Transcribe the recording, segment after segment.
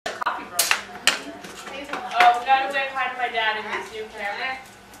dad in his new camera.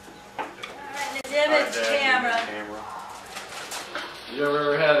 The image camera. You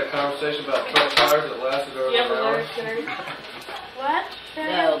ever had a conversation about truck tires that lasted over an hour? What?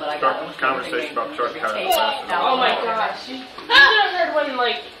 No, but I got one. Conversation about truck tires that lasted over Oh an my hour. gosh. You heard when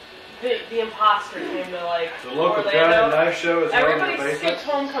like the imposter came to like The local Orlando. Johnny Knife show is running in Everybody the basement. skipped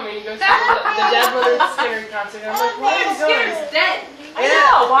homecoming to go see the Dead Leonard Skinner concert. I'm like, why are you going? Skinner's dead. I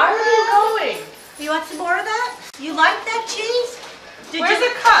know. Why are you going? You want some more of that? You like that cheese? Where's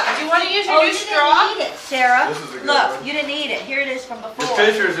the cup? Do you want to use your new straw? You didn't eat it, Sarah. This is a good Look, one. you didn't eat it. Here it is from Your before.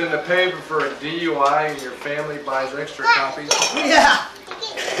 picture's in the paper for a DUI and your family buys extra copies. Yeah.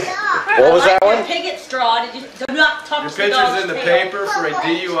 What was that Your one? pigget straw. Did you do not touch Your the picture's dog's in the tail. paper for a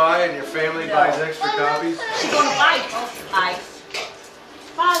DUI and your family buys extra copies. She's gonna bite. Ice.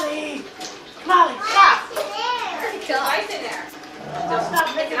 Molly! Molly, stop! There's ice in there. Don't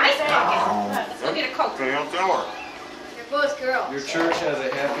stop making Ice me bucket. Let's go get a Coke. They're both girls. Your church has a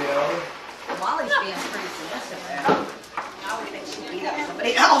happy hour. Molly's being pretty submissive there. I would think she'd beat up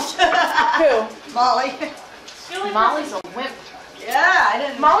somebody else. Who? Molly. Molly's a wimp. Yeah, I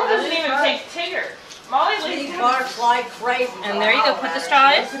didn't. Molly doesn't even take Tigger. Molly She leaves barks like crazy. And there you go, put the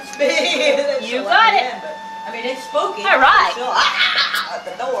straw in. It's big. You got it. I mean, it's spooky. All right. Still, at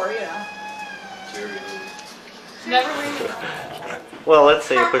the door, you know. never leaves. Well, let's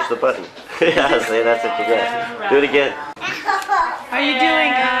say you push the button. Yeah, say that's what you got. Do it again. How you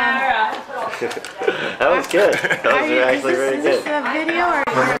doing, That was good. That was actually very good. Is this a video or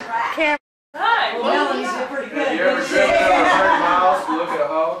camera? Hi. Melody's pretty good. You ever driven over 100 miles to look at a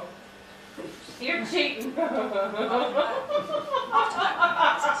hog? You're cheating.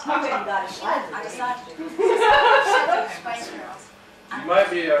 You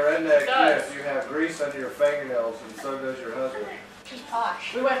might be a redneck if you have grease under your fingernails, and so does your husband.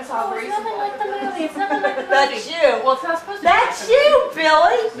 We went and saw Grease. It's nothing like the movie. It's nothing like the movie. That's you. Well, it's not supposed to be. That's you,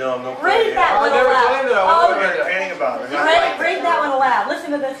 Billy. No, I'm not Read that one never aloud. claimed it. I Oh, wasn't a redneck. Painting about it. read that one aloud.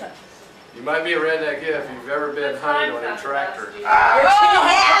 Listen to this one. You might be a redneck if you've ever been hunting on your tractor. Your chin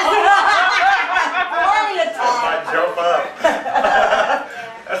has.